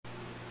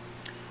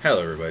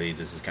Hello, everybody.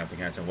 This is Captain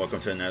Cats, and welcome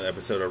to another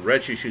episode of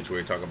Red Shoe Shoots,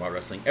 where we talk about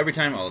wrestling every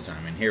time, all the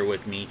time. And here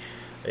with me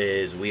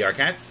is We Are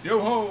Cats. Yo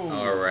ho!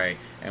 All right,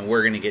 and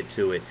we're gonna get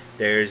to it.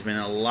 There's been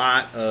a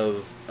lot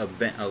of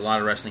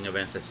wrestling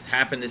events that's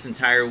happened this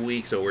entire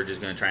week, so we're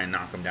just gonna try and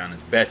knock them down as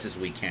best as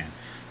we can.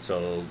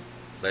 So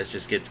let's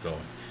just get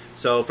going.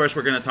 So first,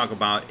 we're gonna talk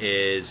about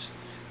is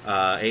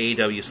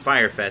AEW's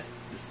Fyre Fest.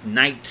 It's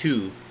night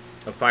 2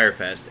 of Fyre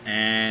Fest,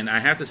 and I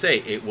have to say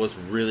it was a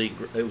really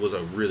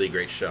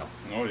great show.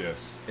 Oh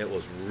yes, it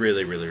was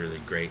really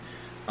great.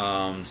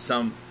 There's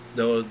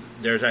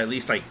at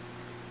least like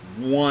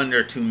 1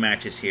 or 2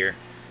 matches here,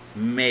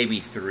 maybe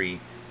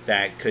 3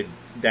 that could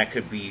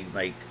be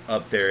like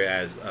up there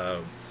as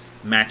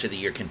match of the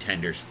year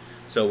contenders.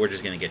 So we're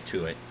just gonna get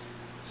to it.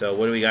 So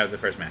what do we got at the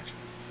first match?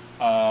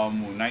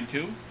 night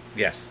 2.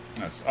 Yes.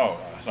 Yes.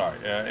 Sorry.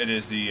 It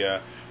is the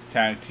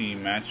tag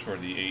team match for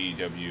the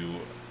AEW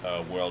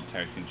World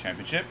Tag Team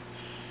Championship,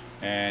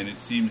 and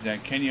it seems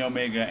that Kenny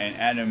Omega and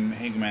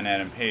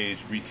Adam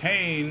Page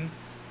retain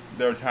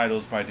their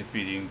titles by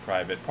defeating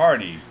Private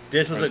Party.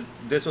 This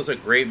was a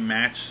great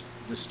match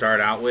to start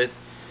out with.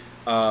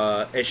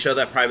 It showed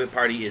that Private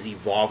Party is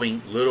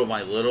evolving little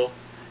by little,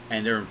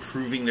 and they're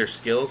improving their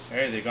skills.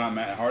 Hey, they got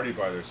Matt Hardy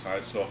by their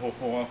side, so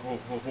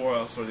who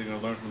else are they going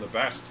to learn from the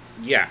best?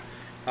 Yeah,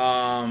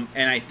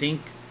 and I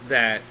think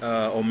that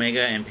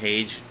Omega and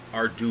Page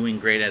are doing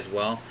great as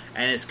well,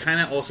 and it's kind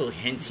of also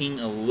hinting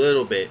a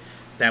little bit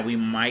that we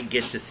might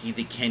get to see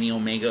the Kenny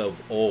Omega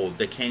of old,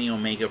 the Kenny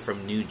Omega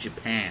from New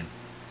Japan.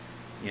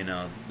 You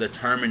know, the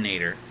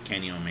Terminator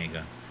Kenny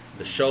Omega,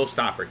 the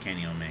Showstopper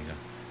Kenny Omega.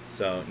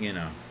 So, you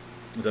know,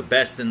 the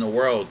best in the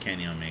world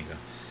Kenny Omega.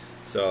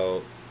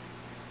 So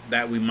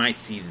that we might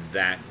see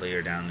that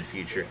later down in the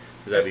future.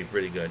 So that'd be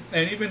pretty good.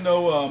 And even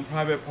though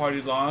Private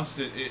Party lost,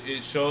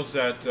 it shows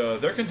that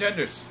they're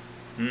contenders.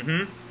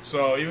 Mm-hmm.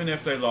 So even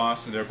if they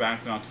lost and they're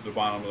back down to the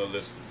bottom of the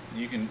list,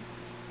 you can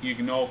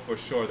know for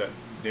sure that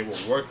they will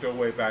work their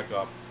way back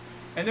up,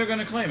 and they're going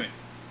to claim it.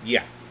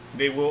 Yeah.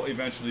 They will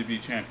eventually be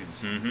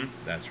champions. Mm-hmm.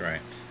 That's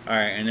right. All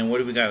right, and then what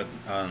do we got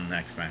on the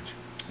next match?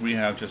 We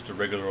have just a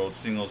regular old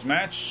singles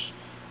match.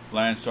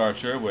 Lance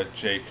Archer with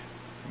Jake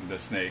the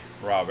Snake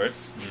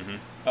Roberts.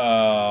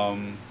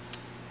 Mm-hmm.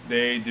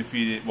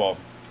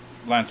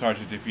 Lance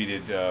Archer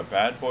defeated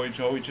Bad Boy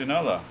Joey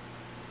Janela.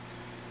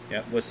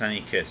 Yep, with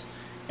Sunny Kiss.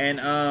 And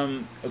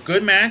a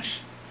good match.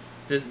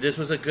 This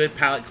was a good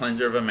palate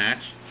cleanser of a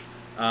match.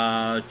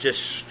 Just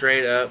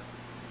straight up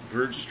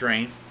brute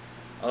strength.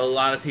 A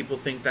lot of people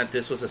think that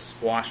this was a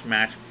squash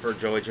match for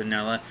Joey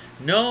Janela.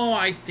 No,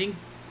 I think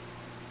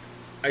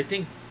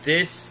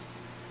this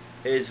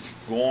is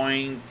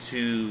going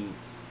to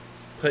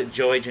put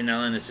Joey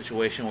Janela in a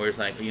situation where it's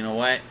like, you know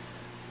what?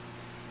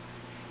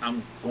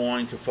 I'm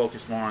going to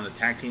focus more on the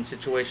tag team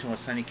situation with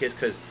Sunny Kiss,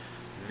 because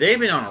they've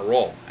been on a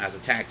roll as a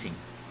tag team.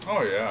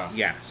 Oh, yeah.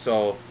 Yeah,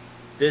 so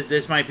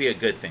this might be a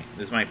good thing.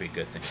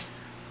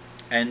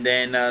 And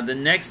then the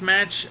next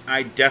match,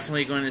 I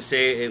definitely going to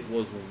say it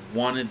was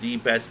one of the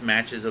best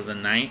matches of the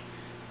night.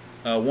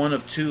 One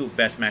of 2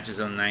 best matches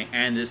of the night.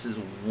 And this is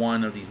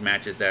one of these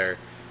matches that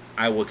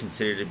I would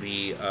consider to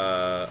be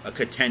a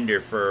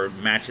contender for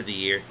match of the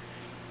year.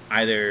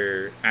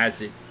 Either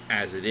as it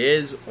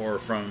is, or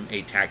from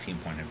a tag team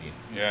point of view.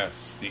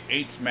 Yes, the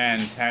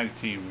 8-man tag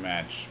team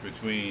match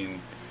between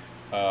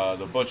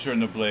the Butcher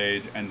and the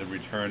Blade and the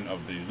return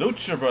of the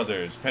Lucha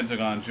Brothers,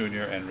 Pentagon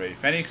Jr. and Rey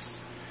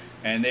Fenix.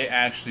 And they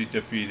actually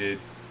defeated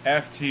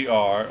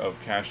FTR of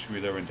Cash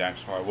Wheeler and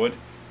Dax Harwood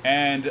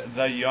and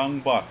the Young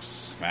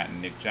Bucks, Matt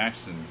and Nick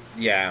Jackson.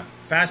 Yeah,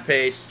 fast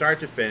paced,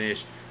 start to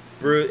finish.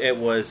 It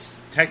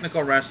was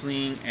technical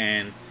wrestling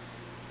and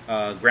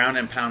ground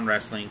and pound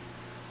wrestling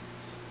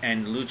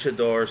and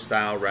luchador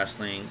style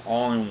wrestling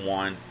all in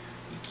one.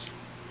 You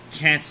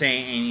can't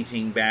say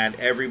anything bad.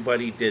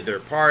 Everybody did their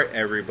part.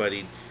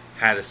 Everybody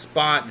had a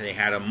spot. They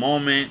had a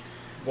moment.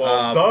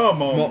 Well,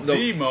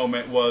 the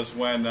moment was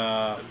when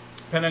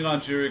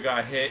Pentagon Jr.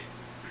 got hit.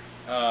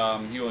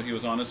 He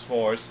was on his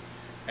force,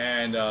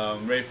 and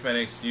Rey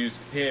Fenix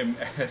used him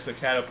as a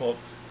catapult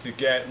to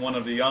get one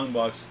of the Young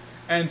Bucks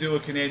and do a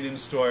Canadian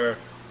Destroyer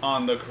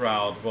on the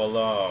crowd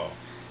below.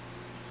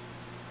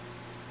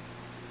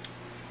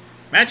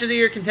 Match of the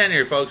year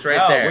contender, folks,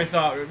 right there. We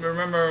thought.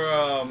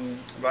 Remember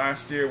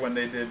last year when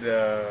they did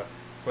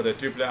for the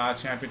AAA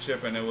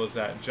Championship, and it was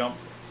that jump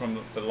from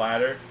the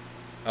ladder.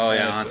 Oh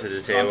yeah, onto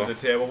the table. Onto the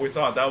table. We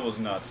thought that was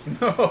nuts.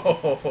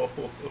 No.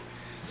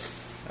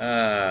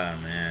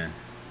 Man,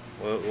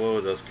 what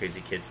would those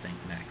crazy kids think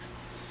next?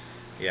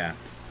 Yeah.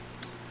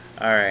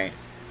 All right.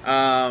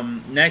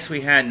 Next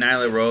we had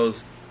Nyla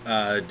Rose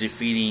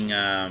defeating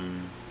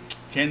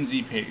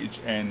Kenzie Page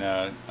and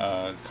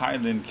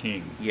Kylan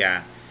King.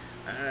 Yeah.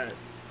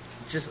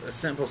 Just a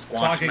simple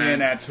squash Clocking match.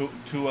 in at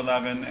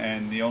 2:11,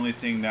 and the only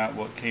thing that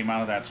what came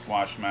out of that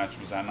squash match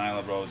was that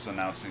Nyla Rose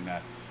announcing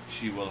that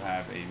she will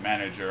have a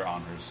manager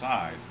on her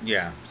side.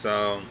 Yeah,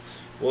 so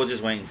we'll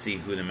just wait and see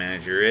who the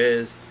manager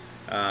is.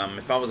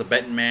 If I was a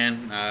betting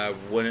man, I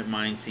wouldn't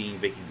mind seeing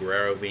Vicky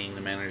Guerrero being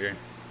the manager.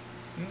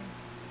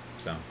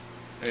 So,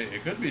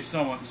 It could be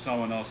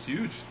someone else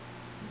huge.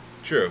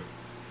 True.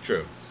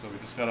 True. So we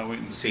just gotta wait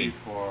and see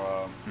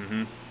for.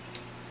 Mm-hmm.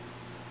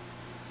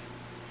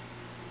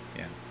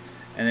 Yeah.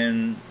 And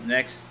then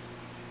next.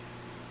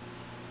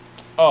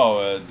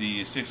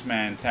 The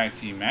 6-man tag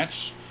team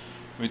match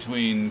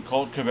between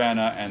Colt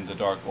Cabana and the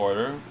Dark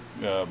Order,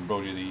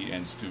 Brody Lee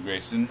and Stu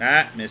Grayson.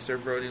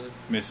 Mr. Brody Lee.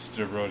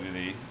 Mr. Brody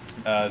Lee.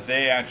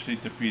 They actually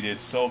defeated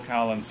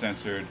SoCal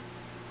Uncensored,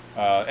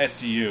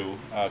 SCU,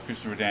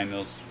 Christopher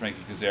Daniels,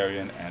 Frankie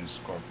Kazarian, and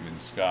Scorpion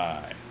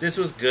Sky. This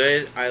was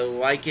good. I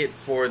like it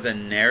for the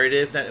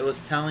narrative that it was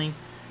telling,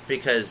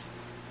 because,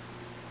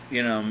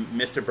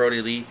 Mr.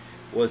 Brody Lee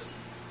was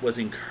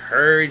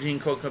encouraging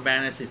Colt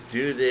Cabana to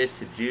do this,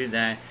 to do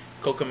that.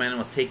 Colt Cabana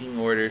was taking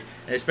orders,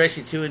 and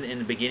especially too in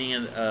the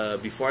beginning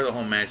of before the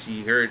whole match,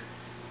 you heard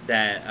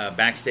that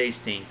backstage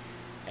thing,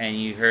 and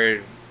you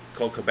heard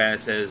Colt Cabana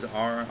says,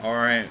 "All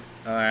right,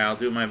 I'll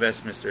do my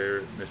best,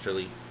 Mr.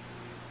 Lee."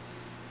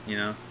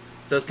 So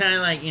it's kind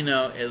of like,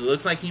 it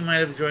looks like he might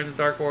have joined the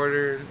Dark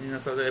Order,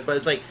 stuff like that. But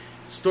it's like,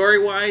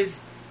 story wise,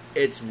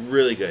 it's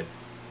really good.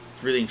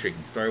 It's really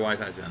intriguing. Story wise,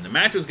 the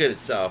match was good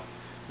itself.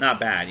 Not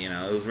bad,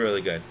 it was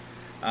really good.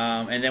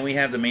 And then we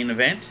have the main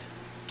event.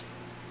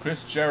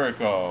 Chris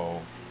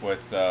Jericho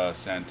with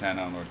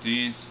Santana and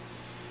Ortiz.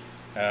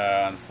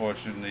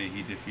 Unfortunately,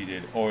 he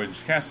defeated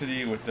Orange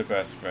Cassidy with the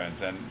Best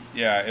Friends. And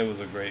yeah, it was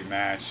a great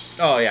match.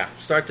 Oh, yeah.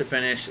 Start to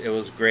finish, it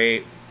was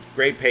great.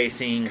 Great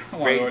pacing. I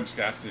want Orange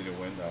Cassidy to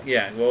win, though.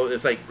 Yeah, well,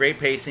 it's like great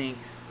pacing,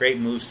 great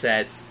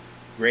movesets,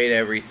 great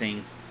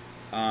everything.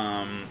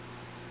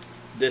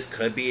 This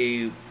could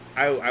be...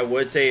 I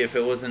would say if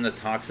it was in the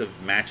talks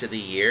of match of the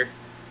year,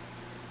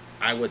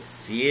 I would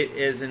see it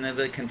as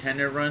another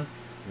contender run.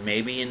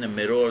 Maybe in the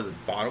middle or the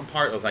bottom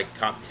part of like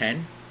top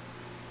 10.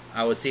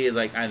 I would see it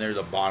like either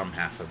the bottom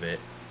half of it.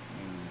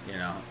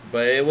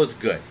 But it was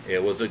good.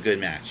 It was a good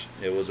match.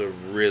 It was a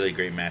really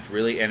great match.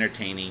 Really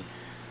entertaining.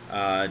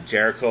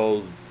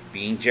 Jericho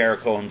being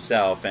Jericho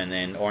himself, and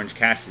then Orange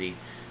Cassidy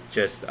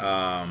just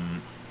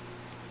Orange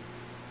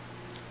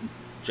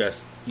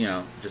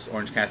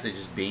Cassidy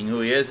just being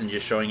who he is and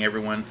just showing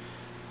everyone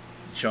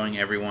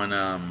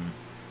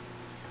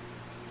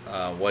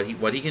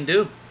what he can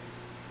do.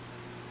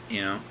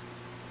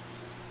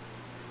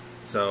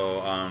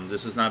 So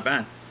this was not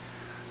bad.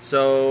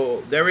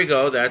 So there we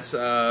go. That's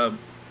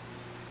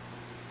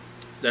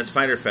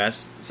Fyter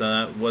Fest. So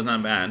that was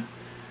not bad.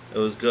 It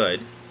was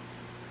good,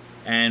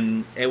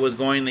 and it was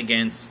going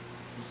against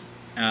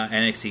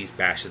NXT's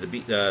Bash of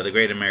the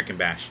Great American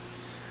Bash.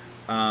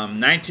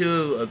 Night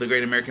 2 of the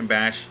Great American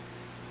Bash.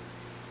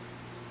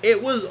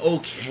 It was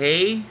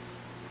okay,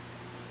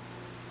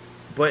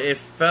 but it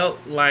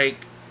felt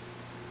like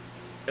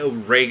a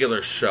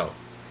regular show.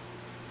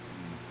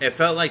 It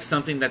felt like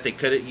something that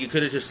you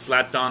could have just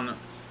slapped on.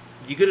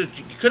 You could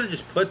have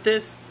just put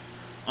this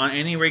on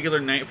any regular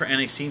night for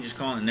NXT and just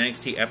call it an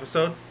NXT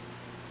episode,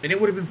 and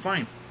it would have been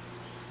fine.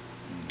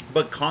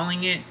 But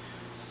calling it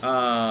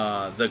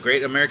the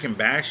Great American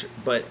Bash,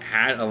 but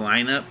had a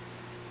lineup,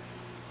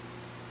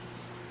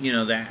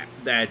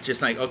 that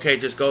just like, okay,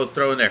 just go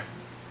throw in there,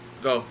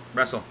 go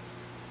wrestle.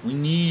 We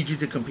need you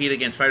to compete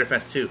against Fyter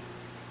Fest 2.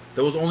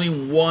 There was only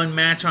one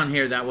match on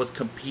here that was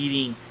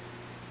competing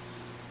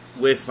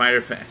with Fyter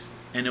Fest,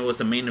 and it was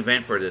the main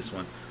event for this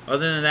one.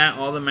 Other than that,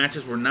 all the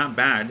matches were not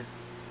bad.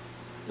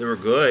 They were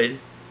good,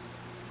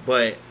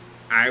 but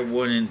I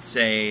wouldn't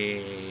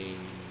say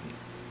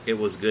it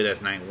was good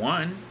as night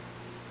 1.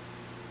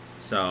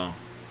 So,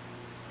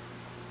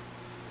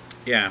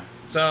 yeah.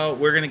 So,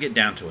 we're going to get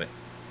down to it.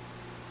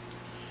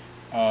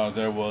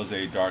 There was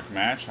a dark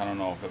match. I don't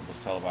know if it was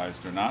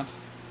televised or not.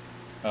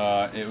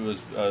 It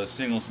was a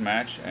singles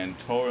match, and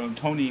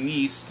Tony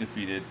Nese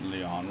defeated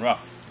Leon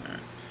Ruff.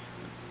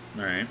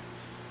 All right.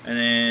 And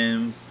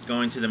then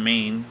going to the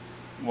main.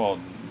 Well,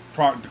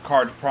 the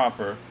card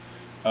proper.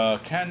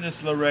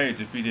 Candice LeRae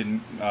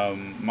defeated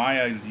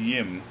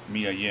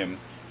Mia Yim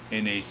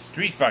in a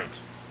street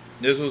fight.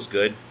 This was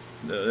good.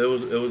 It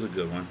was a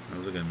good one. It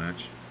was a good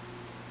match.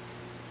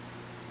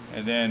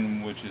 And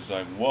then, which is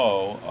like,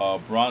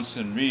 whoa,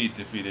 Bronson Reed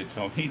defeated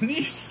Tony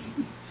Nese.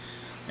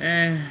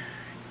 They're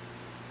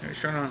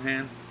short on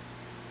hand.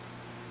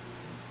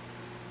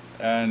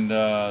 And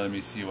let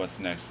me see what's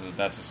next. So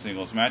that's a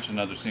singles match.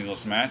 Another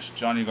singles match.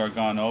 Johnny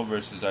Gargano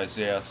versus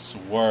Isaiah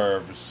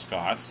Swerve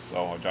Scott.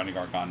 So Johnny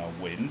Gargano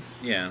wins.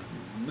 Yeah,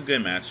 a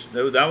good match.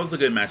 That was a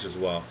good match as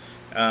well.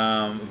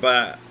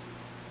 But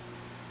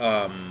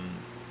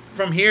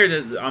from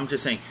here, I'm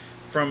just saying,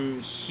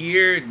 from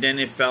here, then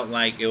it felt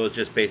like it was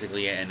just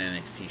basically an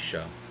NXT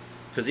show.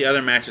 Because the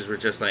other matches were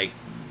just like,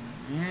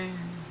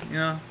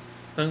 they're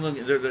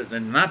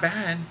not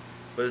bad,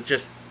 but it's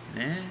just,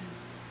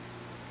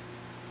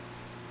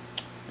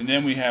 And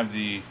then we have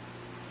the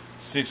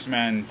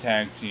 6-man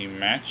tag team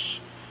match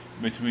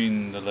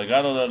between the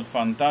Legado del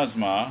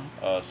Fantasma,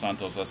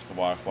 Santos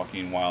Escobar,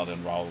 Joaquin Wilde,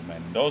 and Raul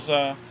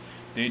Mendoza.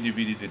 They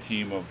defeated the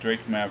team of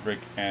Drake Maverick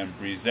and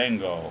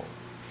Breezango.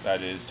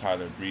 That is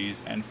Tyler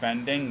Breeze and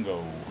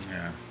Fandango.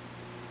 Yeah.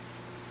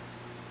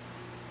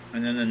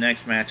 And then the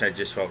next match, I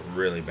just felt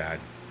really bad.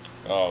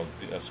 Oh,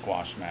 a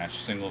squash match,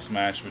 singles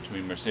match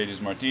between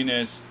Mercedes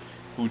Martinez,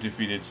 who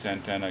defeated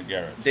Santana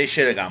Garrett. They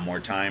should have got more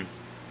time.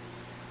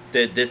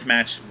 This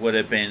match would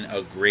have been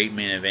a great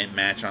main event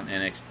match on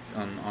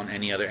on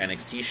any other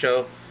NXT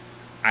show.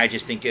 I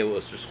just think it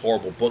was just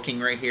horrible booking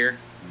right here.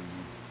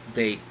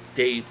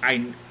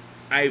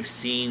 I've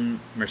seen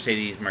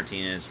Mercedes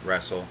Martinez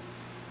wrestle.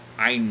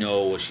 I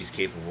know what she's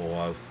capable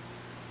of.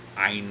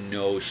 I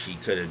know she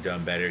could have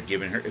done better.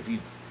 Given her,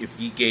 if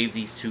you gave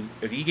these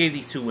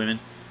two women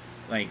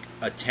like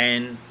a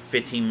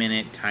 10-15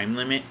 minute time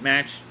limit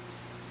match,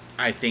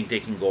 I think they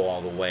can go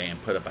all the way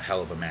and put up a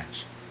hell of a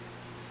match.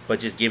 But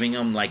just giving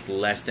them like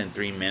less than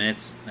 3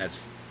 minutes,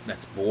 that's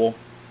bull.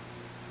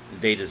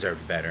 They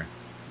deserved better.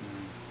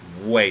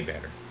 Way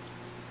better.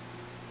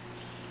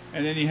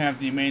 And then you have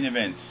the main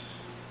event.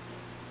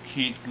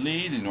 Keith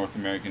Lee, the North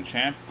American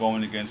champ,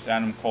 going against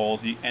Adam Cole,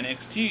 the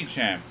NXT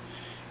champ,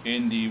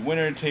 in the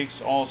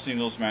winner-takes-all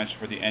singles match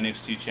for the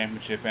NXT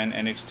Championship and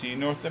NXT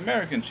North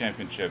American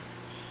Championship.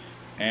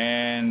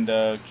 And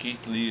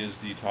Keith Lee is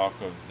the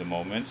talk of the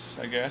moments,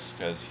 I guess,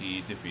 because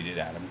he defeated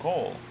Adam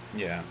Cole.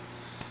 Yeah.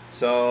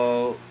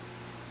 So,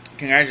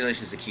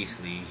 congratulations to Keith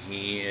Lee.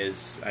 He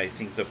is, I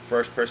think, the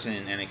first person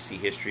in NXT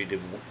history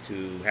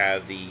to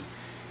have the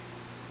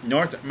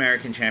North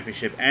American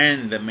Championship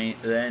and the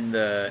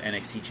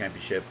NXT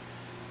Championship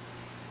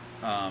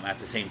at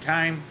the same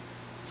time.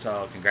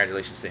 So,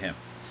 congratulations to him.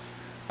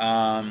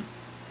 Now,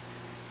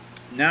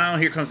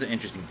 here comes the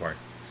interesting part.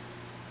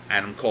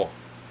 Adam Cole.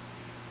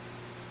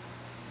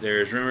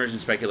 There's rumors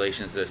and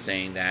speculations that are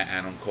saying that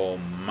Adam Cole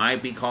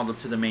might be called up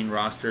to the main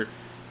roster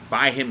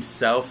by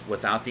himself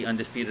without the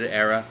Undisputed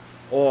Era,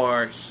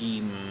 or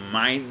he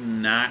might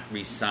not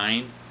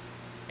resign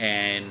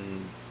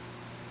and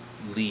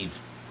leave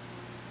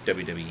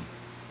WWE.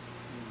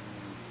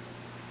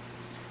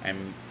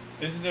 And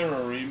isn't there a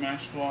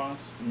rematch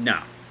clause? No,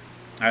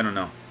 I don't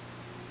know.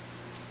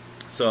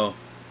 So,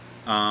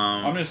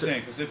 I'm just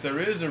saying, because if there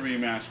is a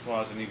rematch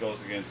clause and he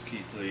goes against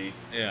Keith Lee,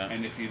 yeah,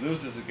 and if he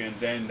loses again,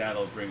 then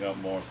that'll bring up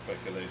more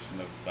speculation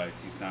of like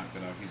he's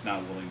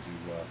not willing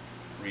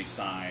to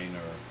resign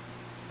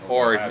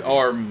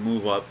or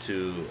move up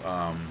to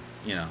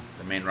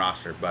the main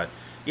roster. But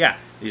yeah,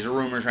 these are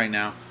rumors right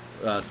now,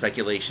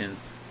 speculations.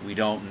 We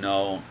don't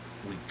know.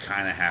 We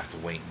kind of have to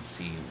wait and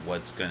see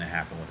what's going to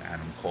happen with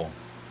Adam Cole,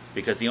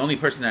 because the only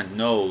person that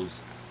knows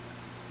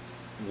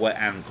what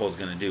Adam Cole's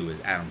going to do is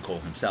Adam Cole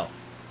himself.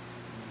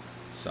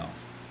 So,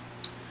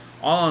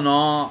 all in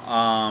all,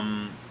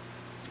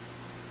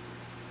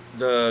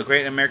 the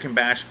Great American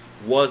Bash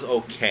was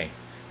okay.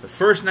 The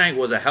first night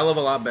was a hell of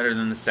a lot better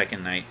than the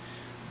second night.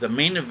 The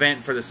main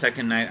event for the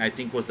second night, I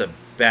think, was the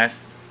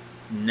best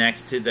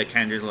next to the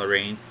Candice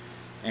LeRae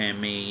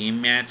and Mei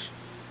Yim match.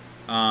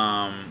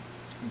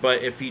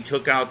 But if you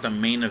took out the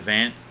main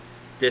event,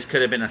 this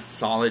could have been a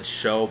solid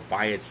show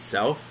by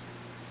itself.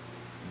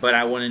 But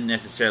I wouldn't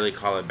necessarily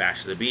call it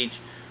Bash of the Beach.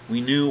 We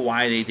knew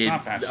why they did.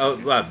 Bash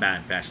of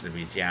the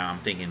Beach. Yeah, I'm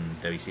thinking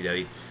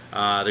WCW.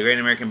 The Great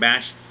American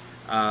Bash.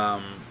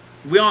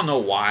 We all know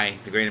why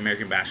the Great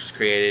American Bash was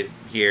created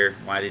here.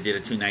 Why they did a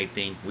 2-night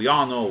thing. We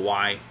all know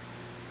why.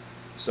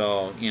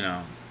 So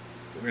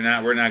we're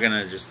not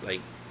gonna just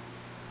like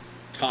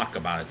talk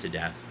about it to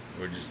death.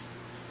 We're just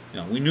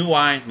we knew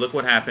why. Look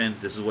what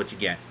happened. This is what you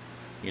get.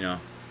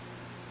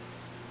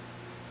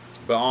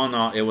 But all in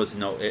all, it was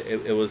an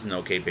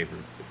okay paper,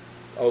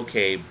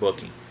 okay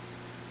booking.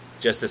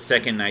 Just the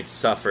second night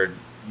suffered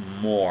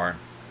more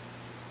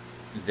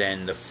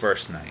than the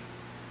first night.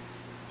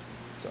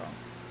 So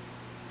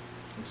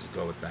let's just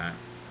go with that.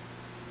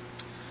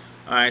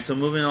 All right, so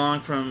moving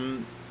along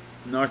from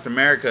North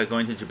America,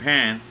 going to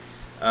Japan,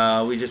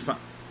 we just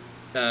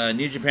found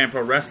New Japan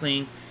Pro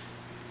Wrestling,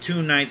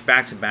 2 nights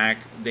back to back.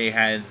 They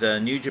had the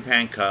New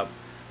Japan Cup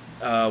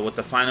with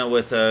the final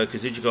with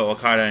Kazuchika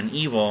Okada and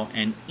Evil,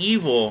 and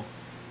Evil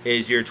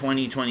is your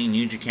 2020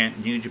 New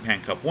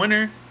Japan Cup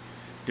winner.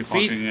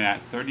 Talking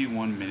at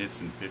 31 minutes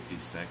and 50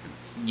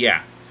 seconds.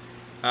 Yeah.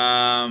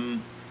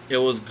 It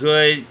was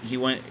good. He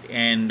went,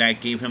 and that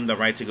gave him the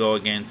right to go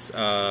against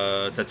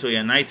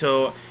Tatsuya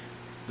Naito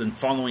the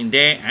following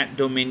day at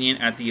Dominion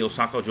at the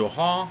Osaka-jo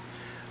Hall.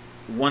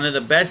 One of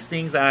the best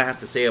things that I have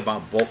to say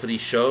about both of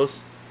these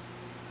shows,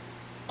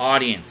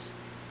 audience.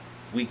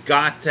 We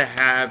got to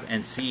have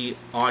and see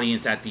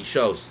audience at these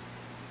shows.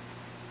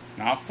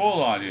 Not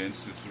full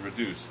audience, it's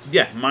reduced.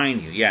 Yeah,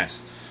 mind you,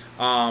 yes.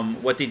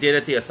 What they did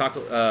at the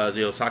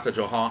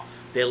Osaka-jo Hall,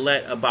 they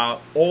let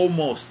about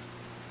almost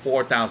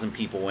 4,000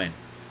 people in.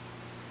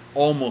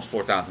 Almost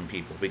 4,000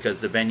 people, because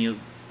the venue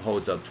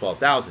holds up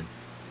 12,000.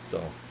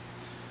 So,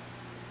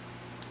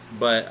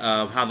 but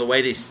how the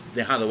way they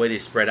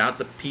spread out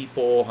the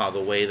people, how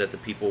the way that the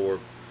people were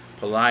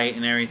polite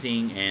and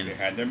everything, and they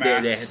had their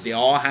masks. They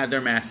all had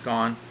their mask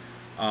on.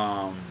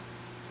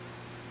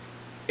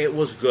 It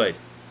was good.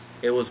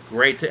 It was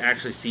great to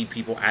actually see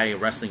people at a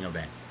wrestling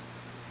event.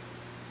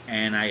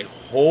 And I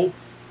hope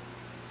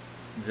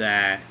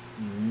that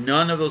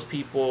none of those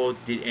people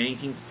did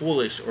anything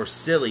foolish or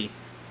silly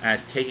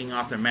as taking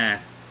off their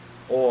mask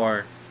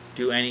or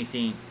do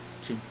anything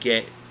to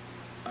get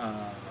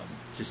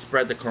to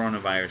spread the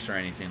coronavirus or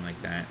anything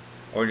like that,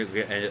 or to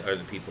get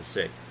other people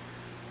sick.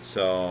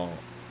 So,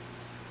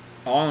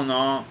 all in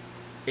all,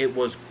 it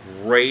was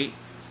great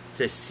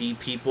to see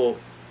people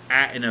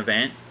at an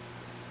event.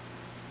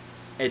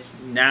 It's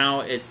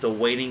the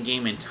waiting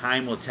game, and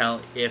time will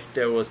tell if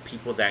there was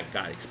people that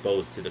got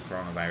exposed to the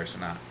coronavirus or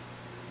not.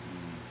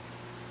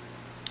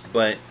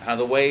 But how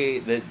the way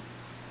that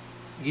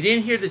you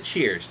didn't hear the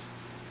cheers,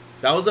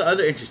 that was the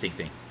other interesting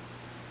thing.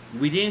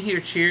 We didn't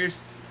hear cheers.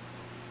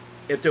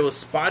 If there was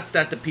spots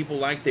that the people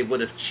liked, they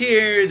would have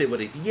cheered, they would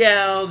have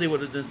yelled, they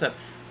would have done stuff.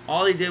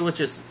 All they did was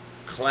just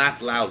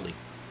clap loudly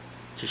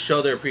to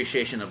show their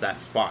appreciation of that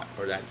spot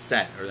or that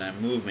set or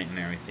that movement and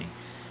everything,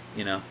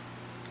 you know.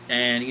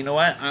 And you know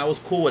what? I was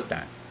cool with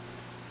that.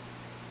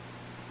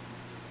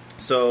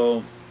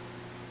 So,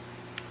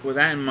 with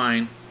that in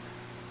mind,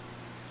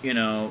 you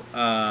know,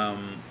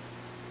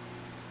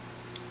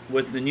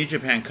 with the New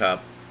Japan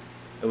Cup,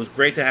 it was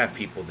great to have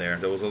people there.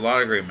 There was a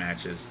lot of great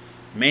matches.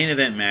 Main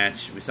event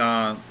match, we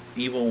saw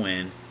Evil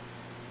win.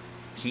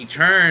 He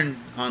turned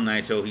on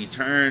Naito. He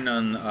turned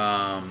on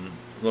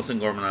Los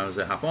Ingobernables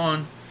de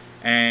Japón.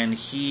 And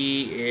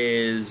he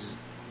is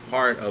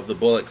part of the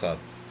Bullet Club.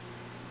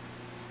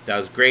 That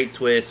was great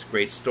twist,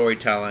 great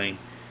storytelling.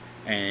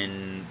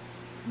 And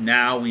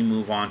now we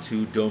move on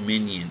to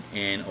Dominion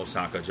in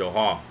Osaka-jo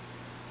Hall.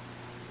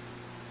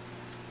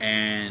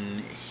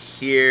 And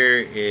here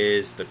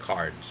is the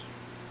cards.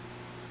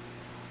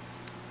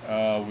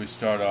 We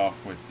start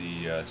off with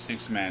the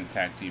six-man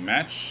tag team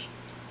match.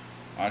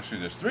 Actually,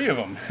 there's three of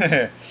them,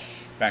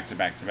 back to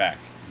back to back.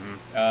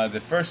 Mm-hmm. The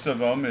first of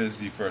them is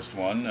the first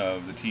one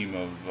of the team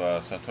of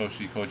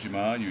Satoshi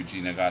Kojima,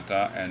 Yuji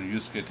Nagata, and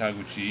Yusuke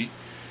Taguchi,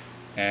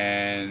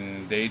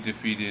 and they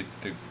defeated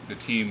the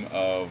team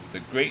of the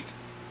Great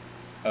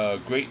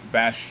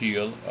Bash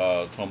Heel,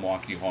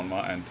 Tomoaki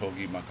Honma and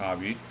Togi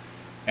Makabe,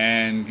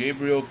 and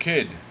Gabriel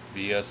Kidd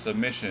via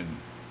submission.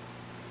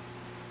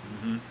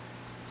 Mm-hmm.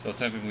 So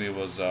technically, it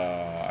was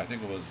I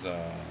think it was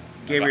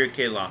Gabriel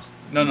Kidd lost.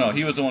 No,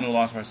 he was the one who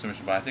lost by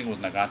submission, but I think it was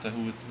Nagata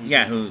who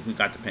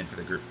got the pin for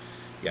the group.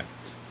 Yeah.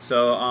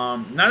 So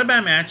not a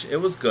bad match. It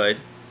was good.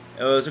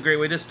 It was a great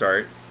way to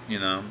start. You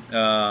know,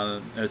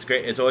 it's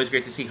great. It's always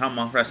great to see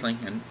Honma wrestling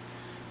and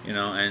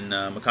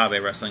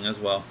Makabe wrestling as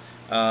well.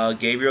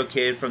 Gabriel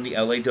Kidd from the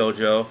LA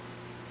Dojo.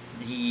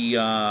 He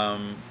I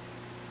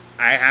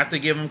have to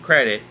give him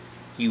credit.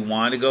 He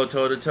wanted to go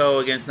toe to toe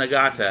against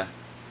Nagata,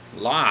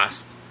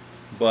 lost,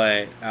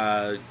 but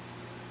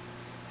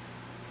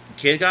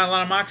Kid got a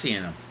lot of moxie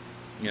in him.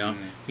 You know,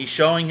 he's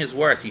showing his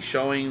worth. He's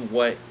showing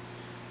what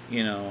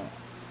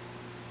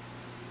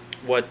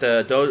what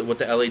the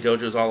LA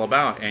Dojo is all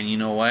about. And you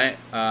know what?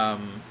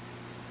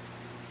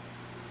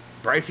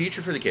 Bright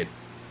future for the kid.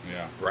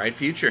 Yeah, bright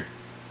future.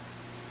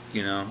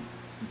 You know,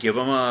 give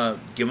him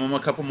a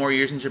couple more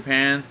years in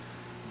Japan.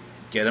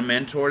 Get a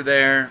mentor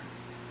there.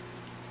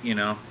 You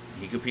know,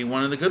 he could be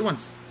one of the good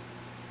ones.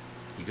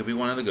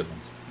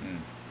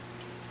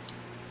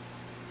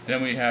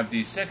 Then we have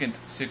the second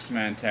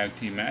six-man tag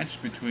team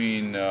match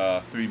between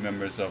three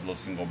members of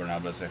Los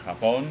Ingobernables de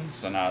Japón,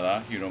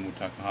 Sanada, Hiromu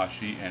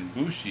Takahashi, and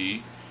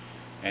Bushi,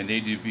 and they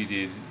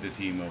defeated the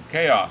team of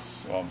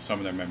Chaos, some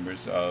of their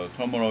members,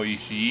 Tomoro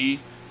Ishii,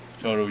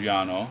 Toru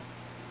Yano,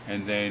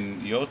 and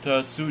then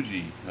Yota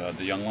Tsuji,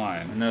 the Young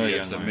Lion,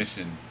 via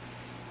submission.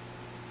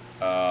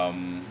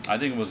 I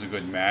think it was a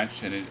good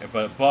match, and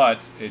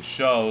but it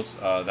shows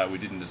that we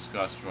didn't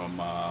discuss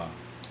from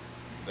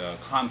the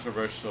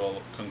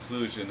controversial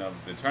conclusion of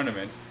the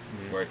tournament,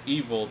 where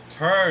Evil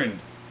turned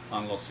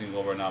on Los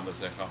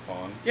Ingobernables de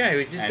Japón. Yeah,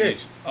 he just did.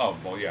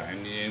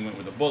 And he went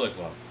with the Bullet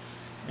Club.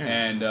 Yeah.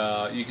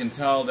 And you can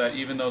tell that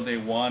even though they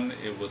won,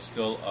 it was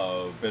still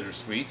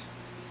bittersweet.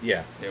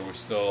 Yeah, they were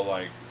still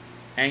like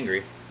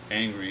angry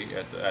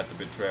at the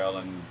betrayal,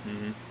 and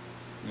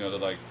they're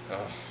like,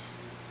 ugh.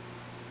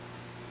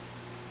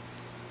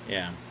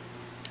 Yeah.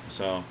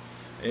 So,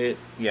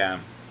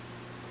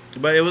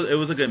 but it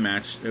was a good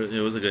match.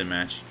 It was a good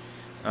match.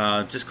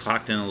 Just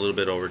clocked in a little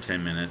bit over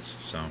 10 minutes.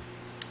 So, all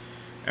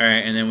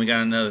right, and then we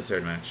got another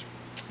third match.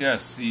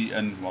 Yes,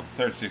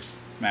 third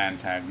six-man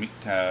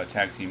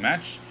tag team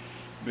match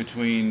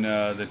between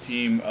the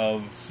team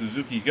of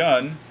Suzuki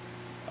Gun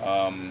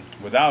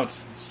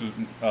without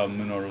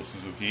Minoru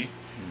Suzuki.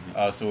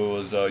 So it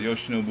was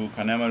Yoshinobu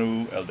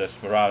Kanemaru, El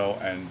Desperado,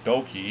 and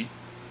Doki.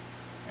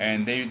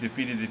 And they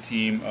defeated the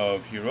team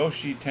of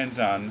Hiroshi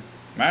Tenzan,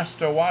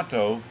 Master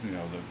Wato,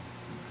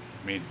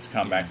 made his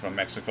comeback from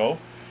Mexico,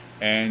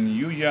 and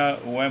Yuya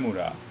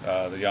Uemura,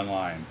 the Young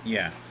Lion.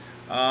 Yeah.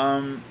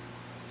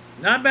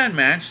 Not a bad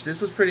match. This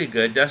was pretty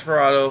good.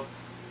 Desperado,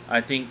 I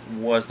think,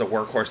 was the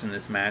workhorse in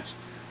this match.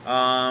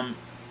 Tenzan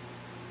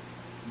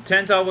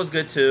was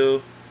good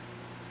too.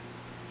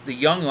 The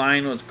Young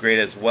Lion was great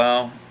as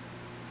well.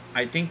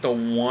 I think the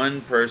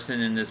one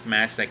person in this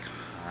match that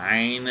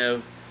kind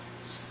of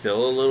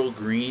still a little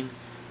green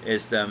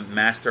is the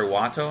Master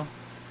Wato.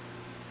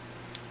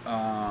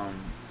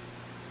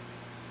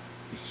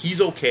 he's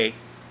okay.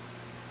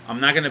 I'm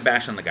not gonna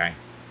bash on the guy.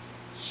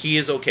 He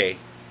is okay.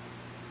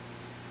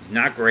 He's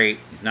not great.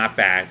 He's not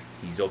bad.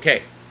 He's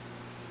okay.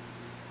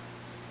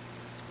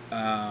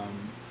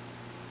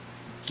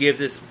 Give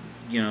this,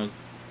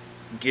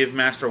 give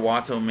Master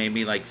Wato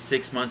maybe like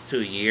 6 months to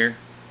a year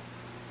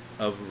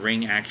of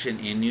ring action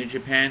in New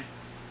Japan,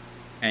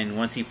 and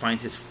once he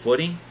finds his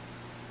footing,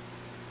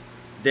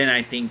 then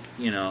I think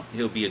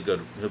he'll be a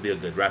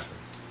good wrestler.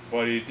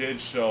 But he did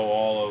show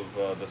all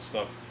of the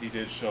stuff. He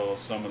did show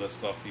some of the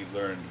stuff he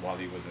learned while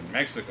he was in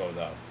Mexico,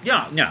 though.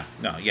 Yeah.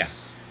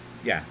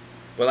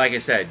 But like I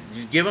said,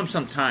 just give him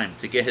some time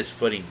to get his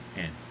footing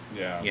in.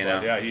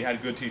 Yeah, he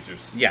had good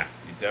teachers. Yeah,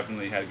 he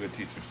definitely had good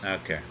teachers.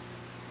 Okay.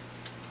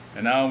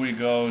 And now we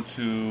go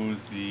to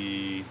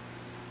the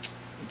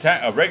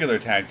a regular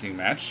tag team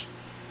match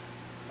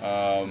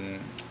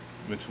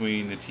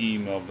between the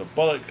team of the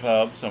Bullet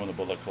Club, some of the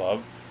Bullet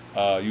Club,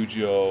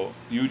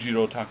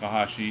 Yujiro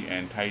Takahashi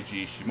and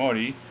Taiji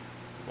Ishimori,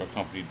 were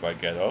accompanied by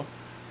Gedo,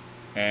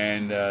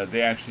 and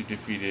they actually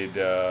defeated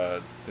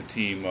the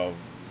team of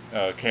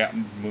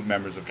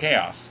members of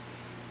Chaos,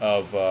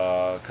 of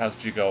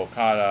Kazuchika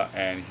Okada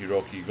and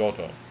Hiroki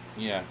Goto.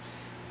 Yeah.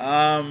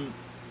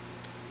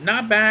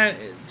 Not bad.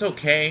 It's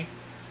okay.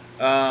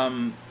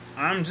 I'm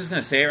just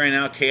going to say it right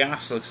now.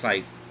 Chaos looks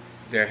like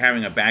they're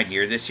having a bad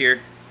year this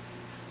year.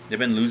 They've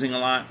been losing a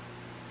lot.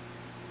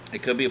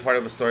 It could be a part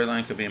of a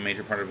storyline. Could be a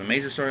major part of a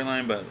major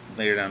storyline, but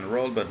later down the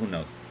road. But who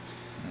knows?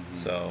 Mm-hmm.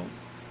 So,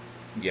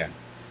 yeah.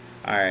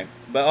 All right.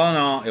 But all in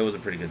all, it was a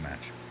pretty good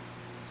match.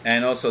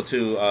 And also,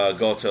 too,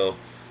 Goto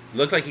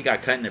looked like he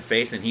got cut in the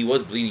face, and he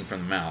was bleeding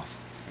from the mouth.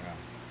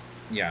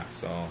 Yeah,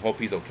 so hope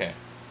he's okay.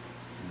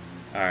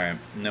 Mm-hmm. All right.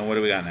 And then what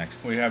do we got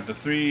next? We have the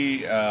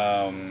 3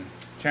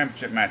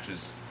 championship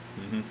matches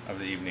of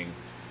the evening.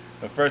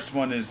 The first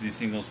one is the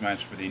singles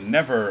match for the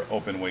Never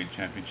Openweight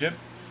Championship.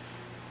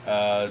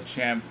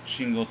 Champ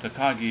Shingo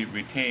Takagi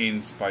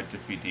retains by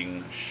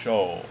defeating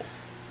Sho.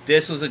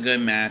 This was a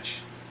good match.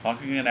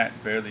 Clocking in at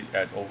a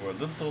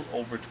little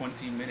over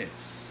 20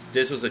 minutes.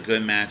 This was a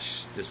good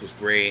match. This was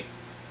great.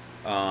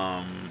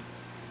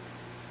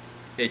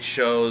 It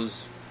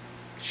shows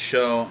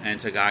Sho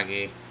and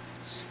Takagi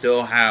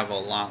still have a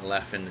lot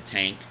left in the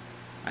tank.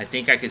 I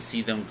think I could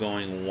see them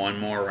going one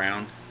more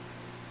round.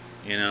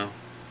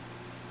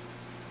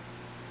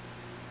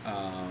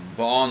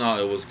 But all in all,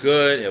 it was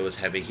good. It was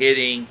heavy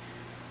hitting.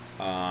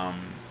 And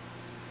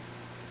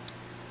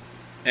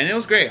it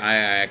was great. I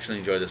actually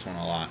enjoyed this one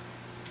a lot.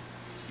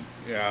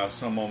 Yeah,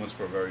 some moments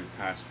were very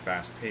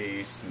fast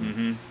paced,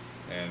 and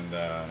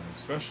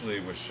especially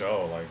with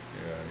Sho,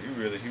 he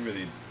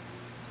really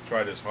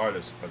tried his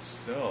hardest, but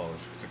still,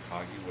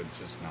 Takagi would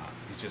just not.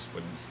 He just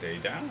wouldn't stay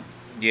down.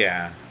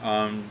 Yeah,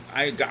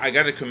 I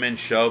got to commend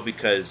Sho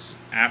because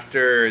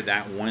after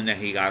that win that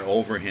he got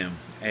over him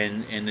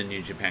in the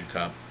New Japan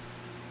Cup,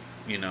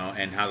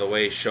 and how the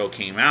way Sho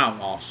came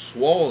out all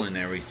swole and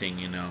everything,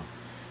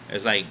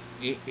 it's like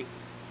he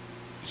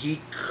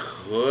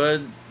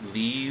could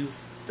leave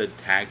the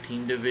tag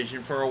team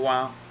division for a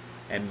while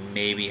and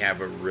maybe have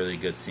a really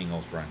good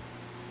singles run.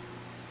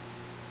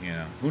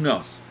 Who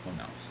knows?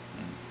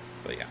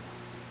 But yeah.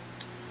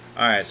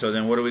 All right, so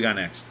then what do we got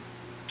next?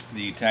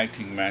 The tag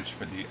team match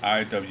for the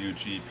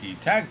IWGP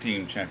Tag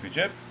Team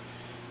Championship.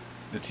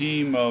 The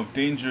team of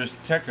Dangerous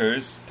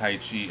Tekkers,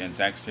 Taichi and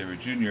Zack Sabre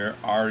Jr.,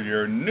 are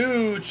your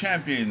new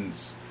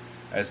champions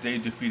as they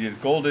defeated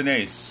Golden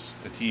Ace,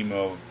 the team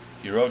of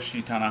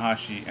Hiroshi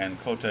Tanahashi and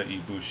Kota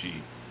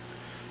Ibushi.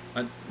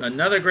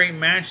 Another great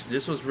match.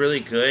 This was really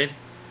good.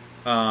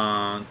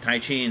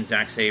 Taichi and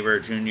Zack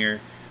Sabre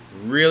Jr.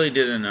 really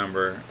did a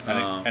number.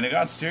 And it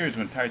got serious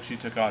when Taichi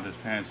took out his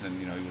pants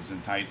and he was in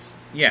tights.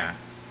 Yeah,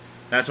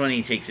 that's when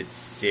he takes it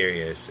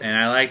serious. And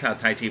I liked how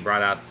Taichi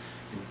brought out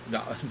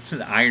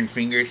the Iron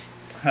Fingers.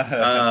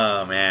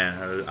 Oh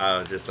man, I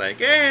was just like,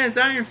 "Hey, it's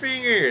Iron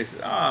Fingers!"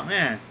 Oh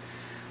man,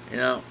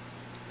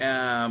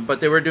 but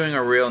they were doing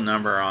a real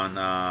number on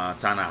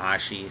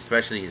Tanahashi,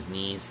 especially his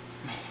knees.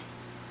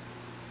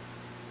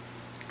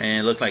 And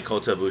it looked like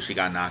Kota Ibushi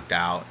got knocked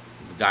out,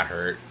 got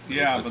hurt.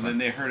 Yeah, but then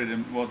they hurted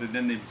him. Well,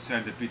 then they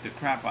decided to beat the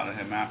crap out of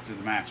him after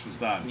the match was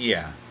done.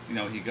 Yeah.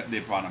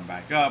 They brought him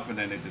back up, and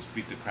then they just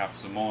beat the crap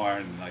some more,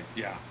 and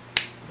yeah,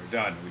 we're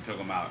done. We took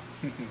him out.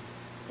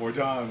 We're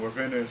done. We're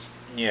finished.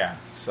 Yeah.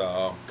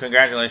 So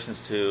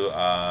congratulations to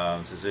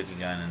Suzuki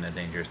Gun and the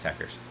Dangerous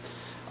Tekkers.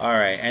 All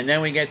right, and then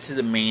we get to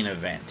the main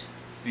event,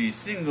 the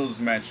singles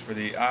match for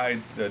the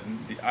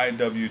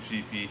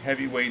IWGP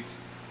Heavyweight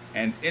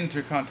and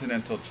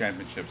Intercontinental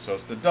Championship. So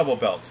it's the double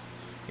belt.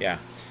 Yeah.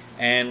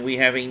 And we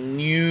have a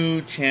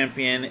new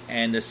champion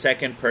and the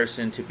second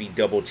person to be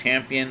double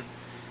champion.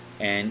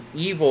 And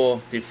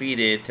Evil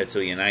defeated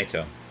Tetsuya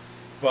Naito.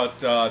 But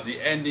the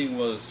ending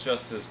was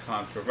just as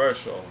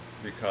controversial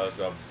because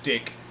of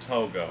Dick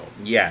Togo.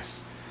 Yes.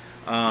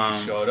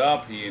 He showed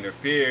up, he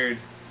interfered.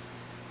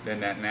 Then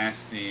that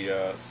nasty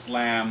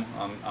slam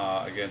on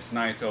against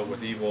Naito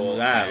with Evil.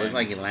 Yeah, it looked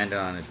like he landed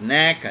on his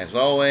neck, as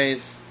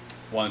always.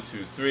 1,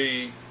 2,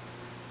 3.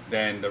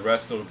 Then the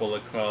rest of the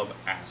Bullet Club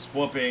ass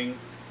whooping.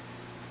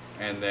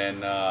 And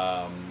then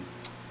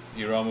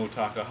Hiromu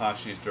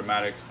Takahashi's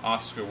dramatic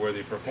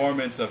Oscar-worthy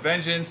performance of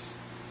vengeance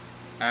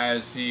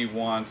as he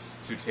wants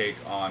to take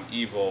on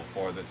Evil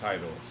for the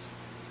titles.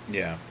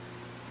 Yeah.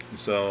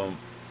 So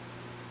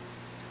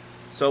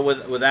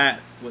with that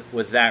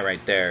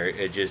right there,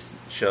 it just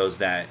shows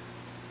that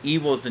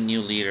Evil's the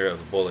new leader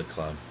of Bullet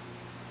Club.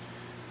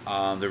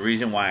 The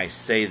reason why I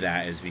say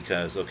that is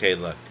because, okay,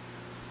 look,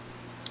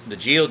 the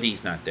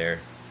GOD's not there,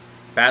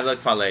 Bad Luck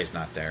Fale's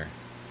not there,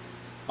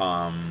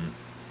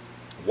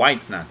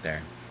 White's not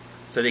there,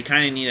 so they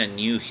kind of need a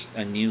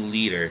new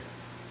leader,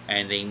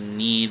 and they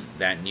need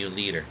that new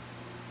leader.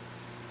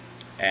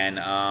 And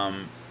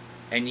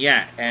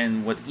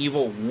with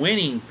Evil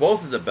winning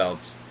both of the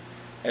belts,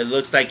 it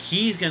looks like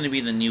he's going to be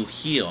the new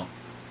heel,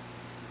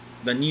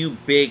 the new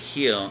big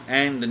heel,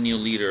 and the new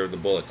leader of the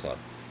Bullet Club.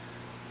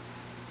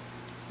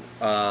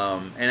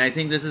 And I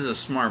think this is a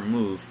smart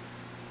move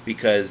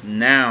because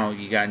now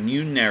you got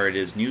new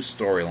narratives, new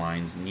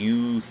storylines,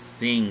 new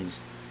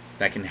things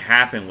that can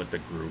happen with the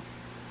group,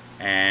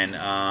 and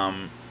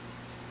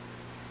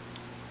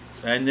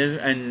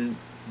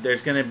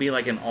there's going to be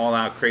like an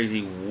all-out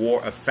crazy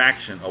war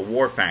faction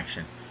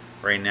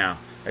right now,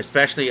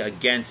 especially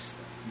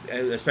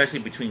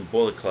between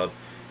Bullet Club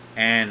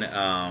and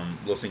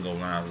Los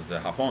Ingobernables de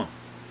Japón.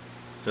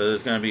 So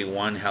there's going to be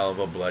one hell of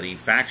a bloody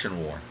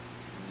faction war,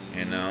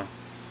 you know.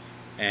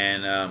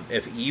 And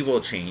if Evil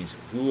changed,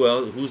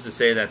 who's to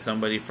say that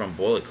somebody from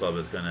Bullet Club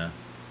is going to,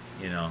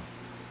 you know,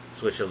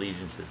 switch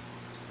allegiances?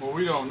 Well,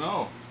 we don't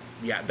know.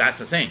 Yeah, that's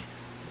the thing,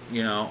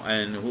 you know.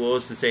 And who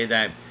else to say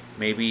that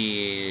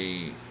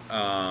maybe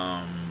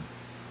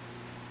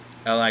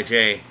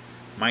LIJ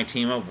might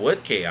team up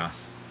with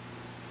Chaos?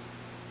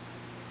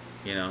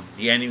 You know,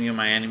 the enemy of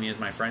my enemy is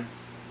my friend.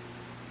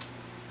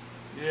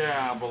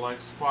 Yeah, but like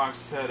Spock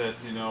said it,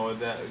 you know,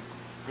 that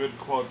good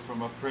quote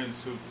from a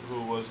prince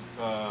who was,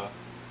 I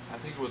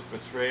think he was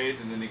betrayed,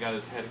 and then he got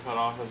his head cut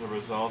off as a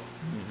result.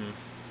 Mm-hmm.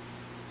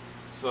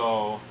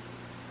 So,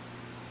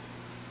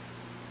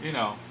 you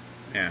know.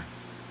 Yeah.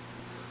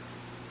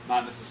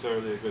 Not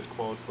necessarily a good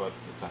quote, but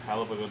it's a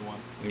hell of a good one.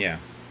 Yeah.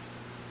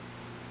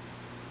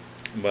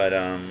 But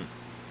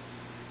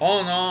all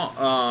in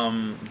all,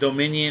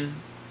 Dominion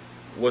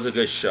was a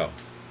good show.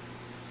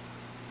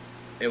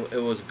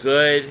 It was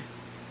good.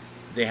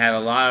 They had a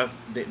lot of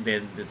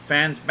the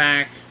fans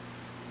back,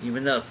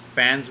 even though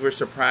fans were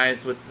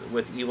surprised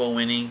with Evil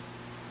winning.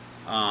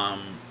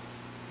 And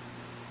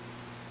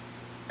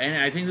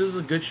I think this was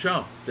a good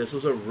show. This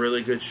was a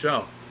really good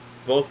show.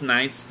 Both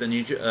nights, the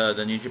New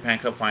Japan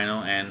Cup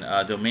Final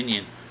and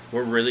Dominion,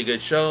 were really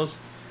good shows,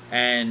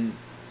 and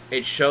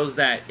it shows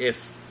that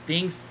if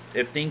things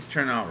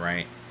turn out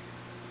right,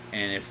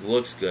 and if it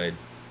looks good,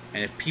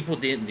 and if people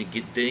didn't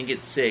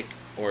get sick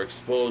or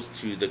exposed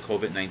to the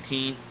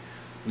COVID-19,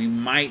 we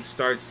might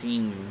start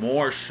seeing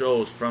more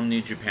shows from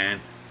New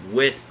Japan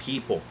with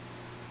people.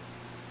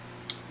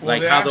 Well,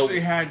 like they how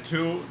actually had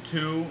two.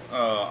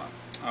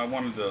 I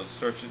wanted to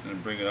search it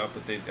and bring it up,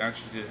 but they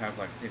actually did have,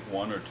 like, I think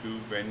 1 or 2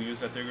 venues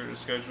that they were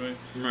scheduling.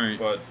 Right.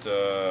 But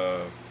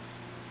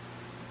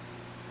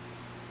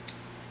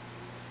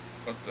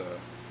what the?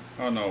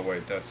 Oh no,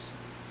 wait, that's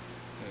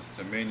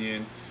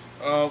Dominion.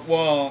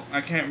 Well, I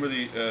can't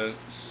really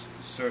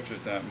search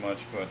it that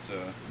much, but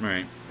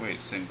right. Wait,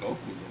 Sengoku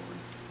Lord.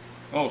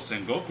 Oh,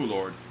 Sengoku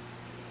Lord.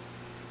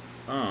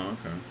 Oh,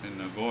 okay. In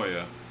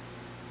Nagoya.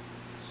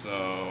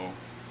 So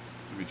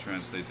let me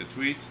translate the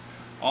tweet.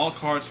 All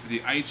cards for the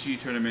Aichi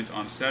tournament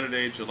on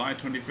Saturday, July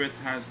 25th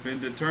has been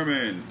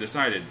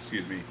decided.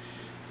 In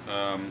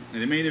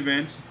the main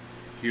event,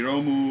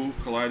 Hiromu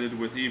collided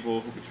with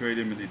Evil, who betrayed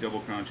him in the Double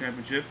Crown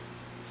Championship.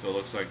 So it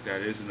looks like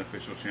that is an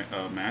official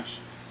match.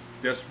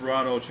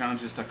 Desperado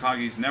challenges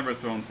Takagi's Never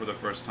Throne for the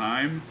first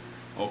time.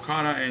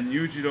 Okada and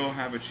Yujiro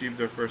have achieved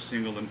their first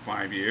single in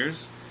 5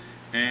 years.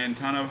 And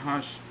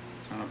Tanahashi?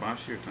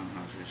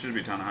 It should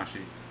be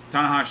Tanahashi.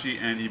 Tanahashi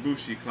and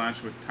Ibushi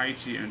clash with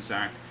Taichi and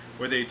Zack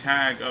with a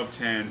tag of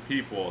 10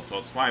 people. So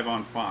it's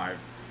 5-on-5.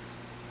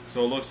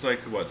 So it looks like,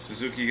 what,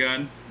 Suzuki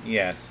Gun?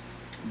 Yes.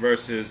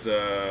 Versus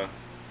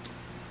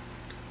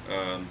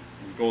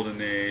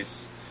Golden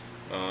Ace.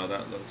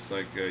 That looks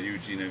like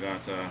Yuji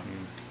Nagata.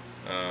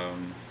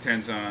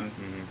 Tenzan,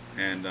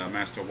 and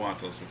Master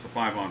Wato. So it's a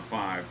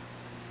 5-on-5.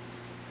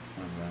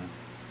 Okay.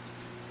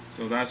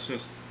 So that's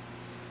just,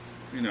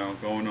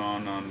 going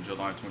on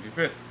July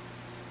 25th.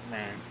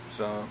 Man,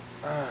 so,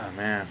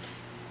 man.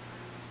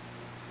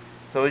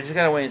 So we just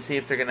gotta wait and see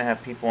if they're gonna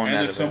have people on that.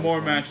 And there's some event.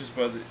 more matches,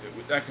 but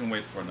that can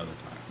wait for another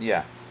time.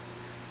 Yeah.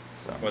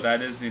 So. But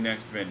that is the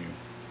next venue.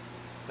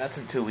 That's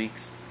in 2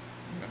 weeks.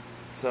 Yeah.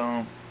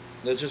 So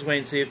let's just wait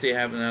and see if they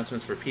have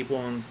announcements for people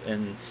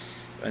and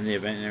the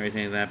event and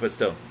everything like that. But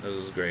still, this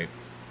was great.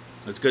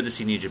 It's good to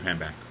see New Japan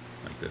back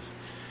like this.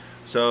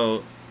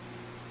 So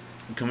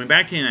coming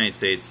back to the United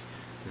States,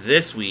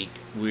 this week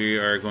we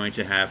are going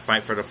to have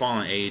Fight for the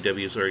Fallen.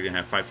 AEW is already going to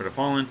have Fight for the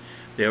Fallen.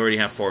 They already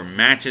have 4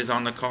 matches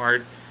on the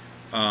card.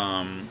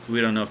 We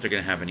don't know if they're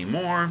going to have any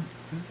more.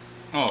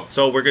 Oh.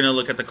 So we're going to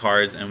look at the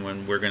cards, and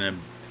when we're going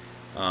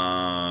to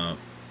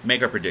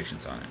make our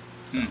predictions on it.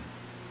 So.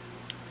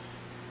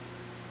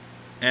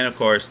 And of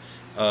course,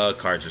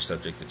 cards are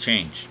subject to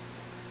change.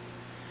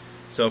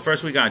 So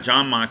first we got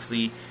Jon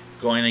Moxley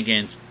going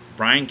against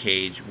Brian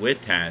Cage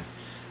with Taz.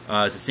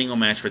 It's a single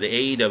match for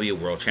the AEW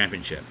World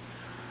Championship.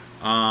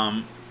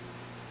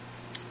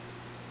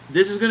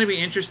 This is going to be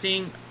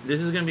interesting.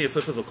 This is going to be a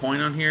flip of a coin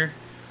on here.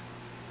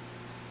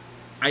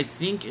 I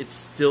think it's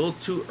still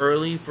too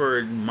early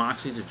for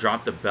Moxley to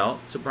drop the belt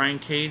to Brian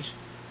Cage.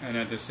 And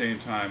at the same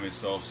time,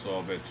 it's also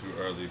a bit too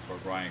early for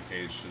Brian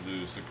Cage to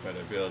lose the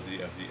credibility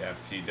of the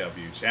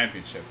FTW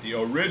Championship. The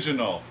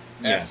original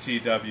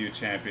FTW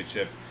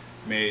Championship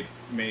made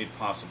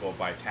possible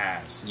by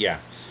Taz. Yeah.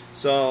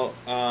 So,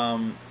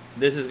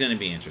 this is going to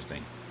be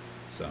interesting.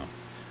 So,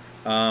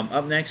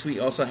 up next, we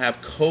also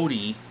have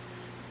Cody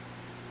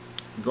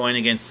going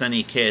against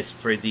Sonny Kiss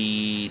for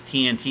the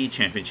TNT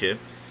Championship.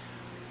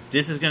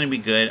 This is going to be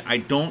good. I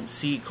don't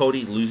see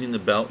Cody losing the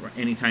belt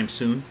anytime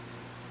soon.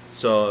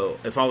 So,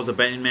 if I was a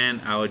betting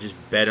man, I would just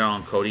bet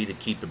on Cody to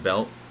keep the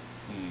belt.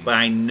 But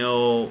I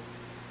know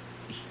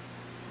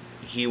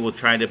he will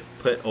try to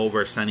put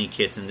over Sonny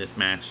Kiss in this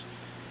match.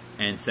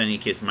 And Sonny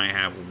Kiss might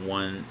have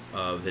one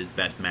of his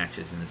best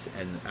matches in this,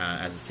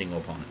 as a single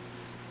opponent.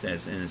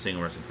 As in a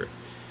single wrestling career.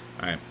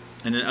 Alright.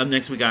 And then up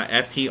next we got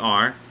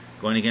FTR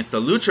going against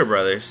the Lucha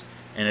Brothers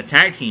in a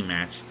tag team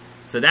match.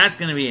 So that's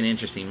going to be an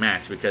interesting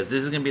match because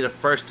this is going to be the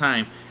first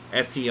time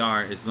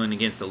FTR is going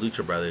against the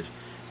Lucha Brothers.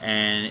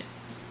 And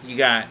you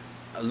got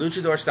a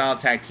luchador style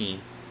tag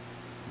team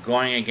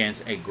going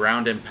against a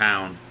ground and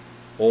pound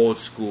old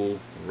school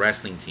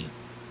wrestling team.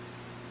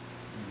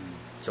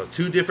 So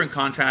two different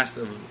contrasts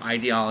of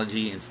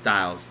ideology and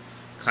styles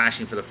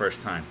clashing for the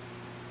first time.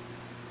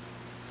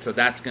 So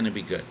that's going to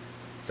be good.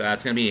 So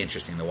that's going to be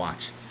interesting to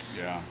watch.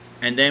 Yeah.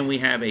 And then we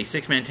have a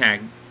 6-man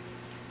tag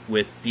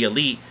with the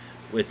Elite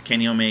with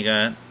Kenny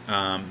Omega,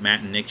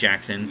 Matt and Nick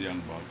Jackson. The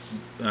Young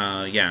Bucks.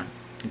 Yeah.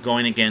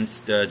 Going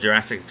against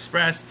Jurassic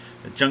Express,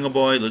 Jungle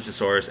Boy,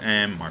 Luchasaurus,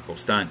 and Marco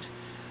Stunt.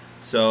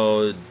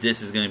 So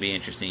this is going to be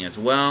interesting as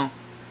well.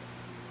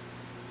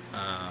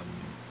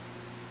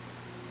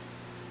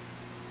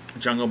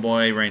 Jungle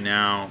Boy right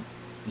now,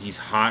 he's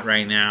hot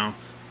right now.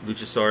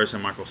 Luchasaurus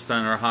and Marco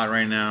Stunt are hot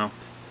right now.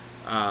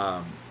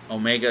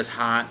 Omega's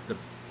hot.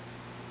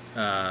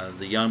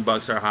 The Young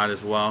Bucks are hot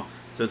as well.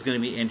 So it's going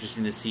to be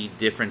interesting to see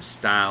different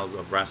styles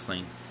of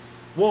wrestling.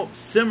 Well,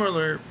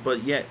 similar,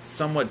 but yet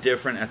somewhat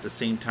different at the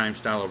same time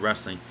style of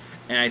wrestling.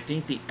 And I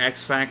think the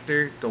X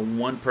Factor, the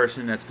one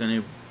person that's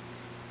going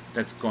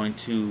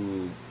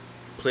to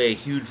play a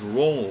huge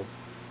role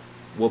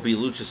will be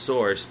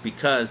Luchasaurus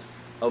because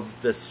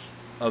of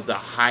the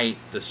height,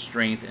 the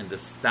strength, and the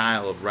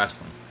style of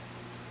wrestling.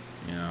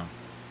 You know?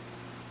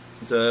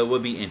 So it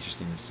would be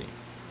interesting to see.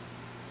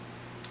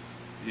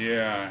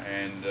 Yeah,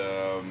 and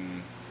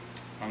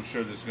I'm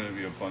sure there's going to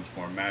be a bunch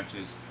more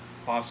matches.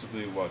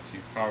 Possibly what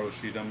Hikaru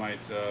Shida might,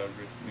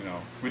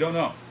 we don't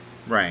know.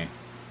 Right.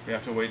 We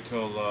have to wait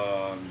till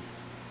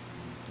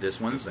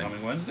this Wednesday.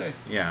 Coming Wednesday.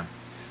 Yeah.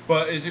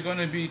 But is it going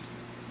to be?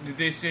 Did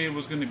they say it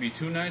was going to be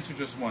 2 nights or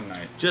just 1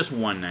 night? Just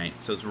 1 night.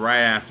 So it's right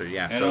after.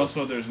 Yeah. And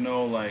also, there's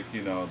no they're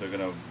going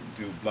to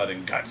do blood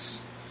and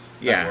guts.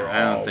 Yeah, that we're I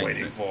don't all think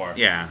waiting for.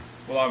 Yeah.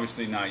 Well,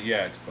 obviously not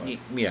yet. But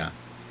yeah.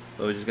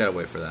 So we just gotta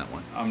wait for that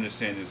one. I'm just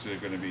saying, there's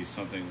going to be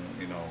something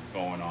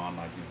going on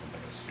like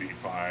a street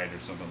fight or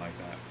something like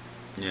that.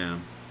 Yeah.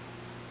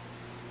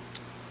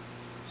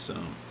 So,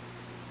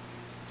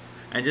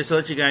 and just to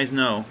let you guys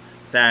know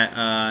that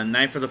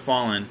Night for the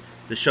Fallen,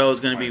 the show is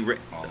going to be.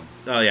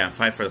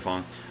 Fight for the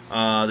Fallen.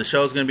 The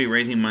show is going to be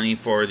raising money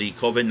for the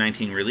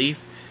COVID-19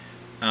 relief,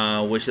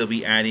 which they'll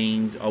be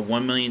adding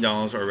 $1 million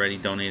already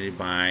donated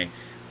by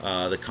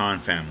the Khan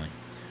family.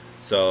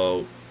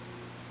 So,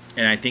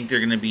 and I think they're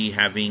going to be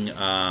having,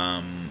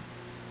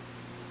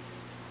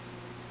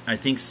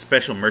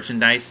 special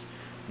merchandise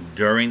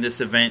during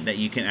this event that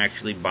you can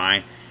actually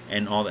buy,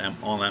 and all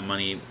that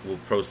money will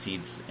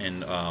proceeds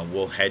and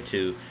will head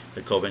to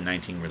the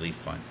COVID-19 relief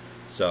fund.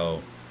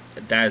 So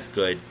that is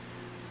good.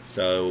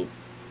 So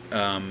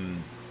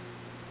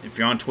if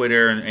you're on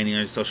Twitter and any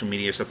other social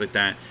media stuff like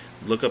that,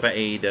 look up at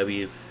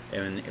AEW,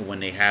 and when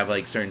they have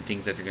like certain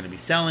things that they're going to be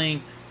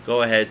selling,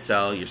 go ahead,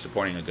 sell. You're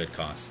supporting a good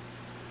cause.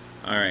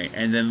 All right,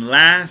 and then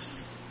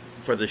last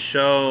for the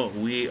show,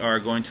 we are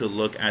going to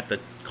look at the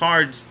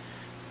cards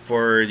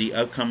for the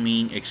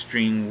upcoming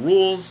Extreme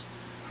Rules,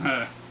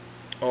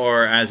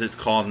 or as it's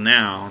called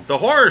now, the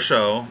horror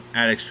show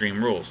at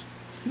Extreme Rules.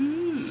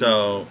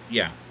 So,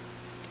 yeah.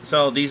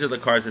 So, these are the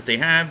cards that they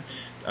have.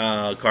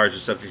 Cards are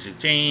subject to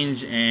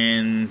change,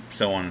 and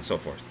so on and so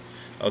forth.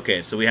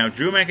 Okay, so we have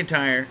Drew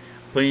McIntyre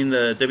putting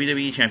the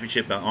WWE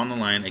Championship belt on the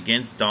line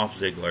against Dolph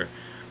Ziggler.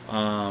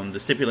 The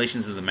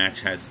stipulations of the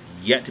match has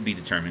yet to be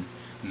determined.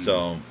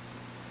 So,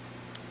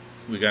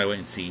 we gotta wait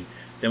and see.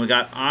 Then we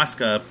got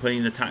Asuka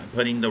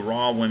putting the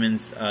Raw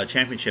Women's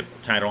Championship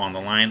title on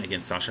the line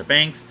against Sasha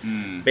Banks.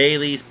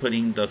 Bayley's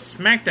putting the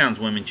SmackDown's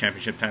Women's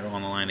Championship title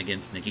on the line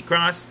against Nikki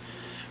Cross.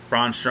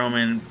 Braun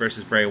Strowman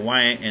versus Bray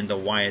Wyatt in the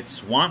Wyatt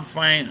Swamp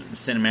fight,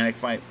 cinematic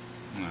fight.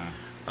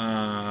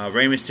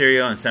 Rey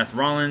Mysterio and Seth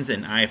Rollins,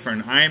 an eye for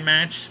an eye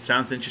match.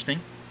 Sounds interesting.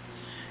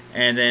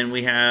 And then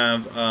we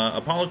have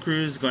Apollo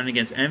Crews going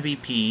against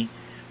MVP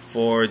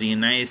for the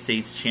United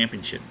States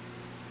Championship.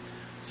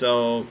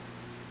 So,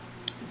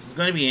 this is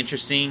going to be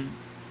interesting.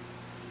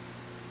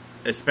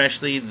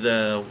 Especially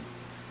the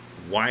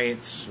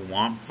Wyatt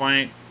Swamp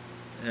fight.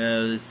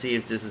 Let's see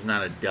if this is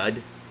not a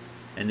dud.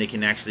 And they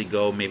can actually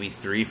go maybe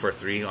 3 for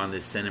 3 on the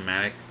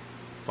cinematic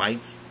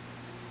fights.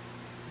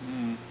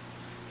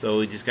 So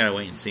we just gotta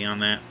wait and see on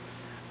that.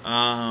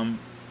 I'm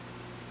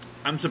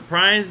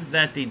surprised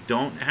that they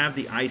don't have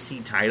the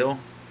IC title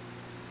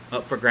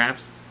up for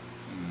grabs.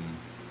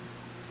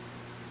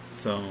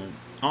 So,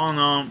 all in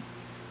all,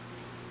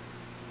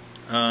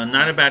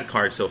 not a bad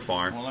card so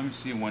far. Well, let me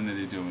see when are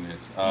they doing it.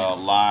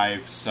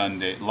 Live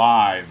Sunday,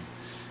 July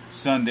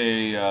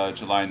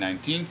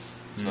 19th.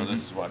 So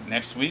this is what,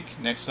 next week,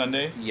 next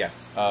Sunday?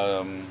 Yes.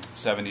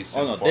 7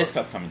 Eastern. Oh no, this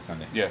upcoming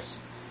Sunday. Yes,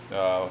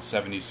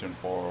 7 Eastern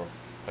for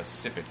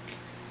Pacific.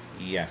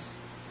 Yes.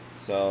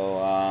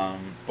 So,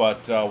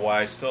 but what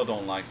I still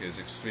don't like is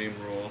Extreme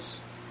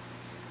Rules.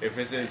 If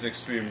it is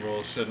Extreme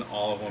Rules, shouldn't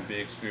all of them be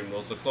Extreme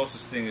Rules? The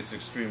closest thing is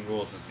Extreme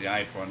Rules is the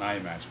eye for an eye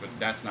match, but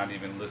that's not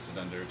even listed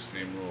under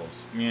Extreme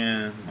Rules.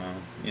 Yeah, well,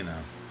 you know.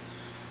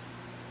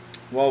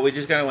 Well, we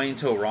just gotta wait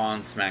until Raw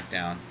and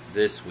SmackDown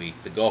this week,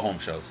 the go-home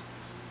shows,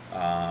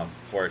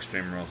 for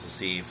Extreme Rules to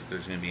see if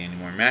there's gonna be any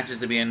more matches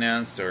to be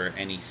announced or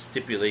any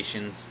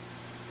stipulations.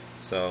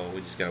 So we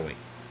just gotta wait.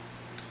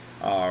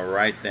 All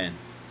right then.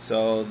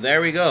 So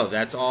there we go.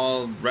 That's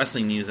all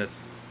wrestling news. That's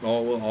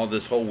all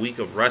this whole week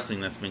of wrestling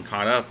that's been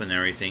caught up and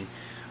everything.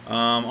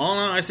 All in all,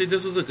 I say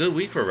this was a good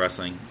week for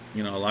wrestling.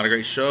 You know, a lot of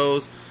great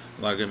shows,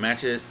 a lot of good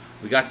matches.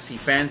 We got to see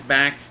fans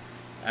back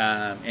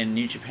in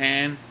New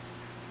Japan.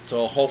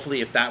 So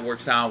hopefully, if that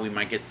works out, we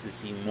might get to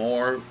see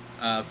more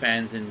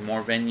fans in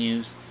more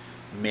venues.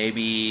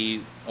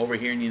 Maybe over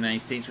here in the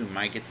United States, we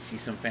might get to see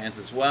some fans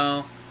as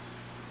well.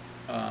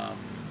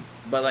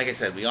 But like I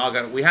said, we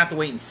have to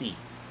wait and see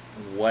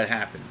what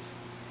happens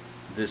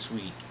this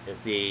week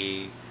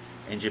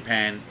in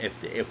Japan,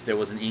 if there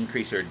was an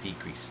increase or a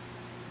decrease,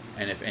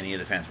 and if any of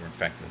the fans were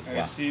infected as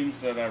well. It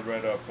seems that I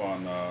read up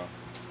on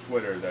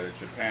Twitter that in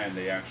Japan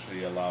they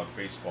actually allowed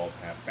baseball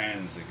to have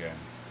fans again.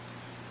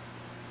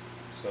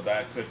 So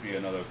that could be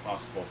another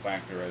possible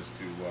factor as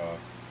to,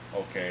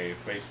 okay,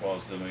 if baseball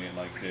is doing it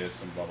like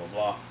this and blah, blah,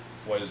 blah,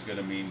 what is going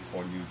to mean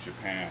for New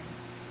Japan?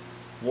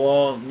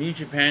 Well, New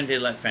Japan, they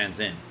let fans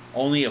in.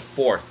 Only a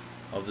fourth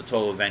of the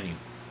total venue.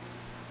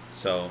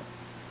 So,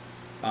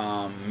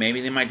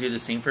 maybe they might do the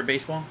same for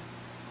baseball.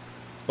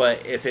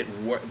 But if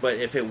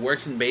it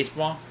works in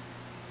baseball,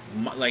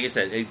 like I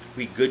said, it'd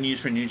be good news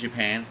for New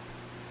Japan.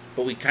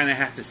 But we kind of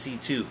have to see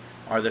too: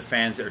 are the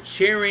fans are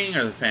cheering,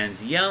 are the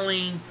fans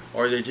yelling,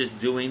 or they're just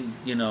doing,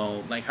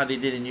 like how they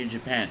did in New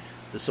Japan,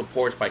 the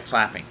supports by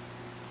clapping.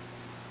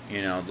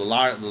 The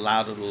louder,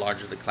 the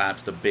larger the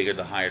claps, the bigger,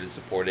 the higher the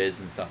support is,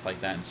 and stuff like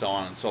that, and so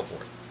on and so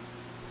forth.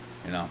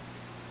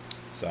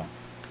 So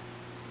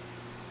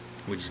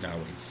we just gotta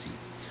wait and see.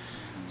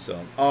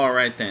 So, all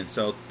right then.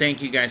 So,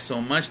 thank you guys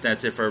so much.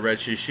 That's it for Red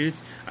Shoe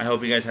Shoots. I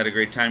hope you guys had a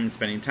great time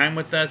spending time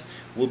with us.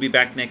 We'll be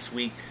back next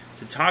week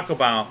to talk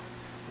about,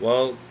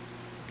 well,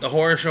 the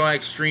horror show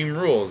Extreme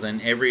Rules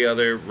and every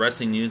other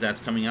wrestling news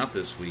that's coming out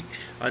this week.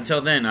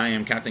 Until then, I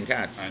am Captain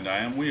Katz. And I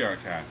am We Are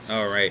Cats.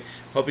 All right.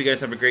 Hope you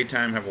guys have a great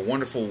time. Have a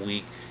wonderful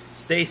week.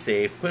 Stay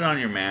safe. Put on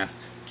your mask.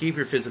 Keep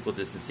your physical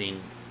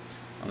distancing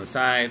on the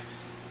side.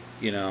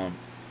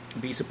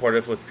 Be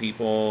supportive with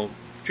people.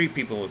 Treat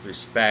people with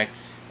respect.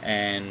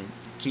 And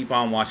keep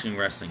on watching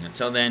wrestling.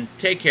 Until then,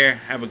 take care.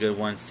 Have a good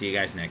one. See you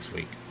guys next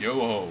week.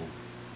 Yo-ho.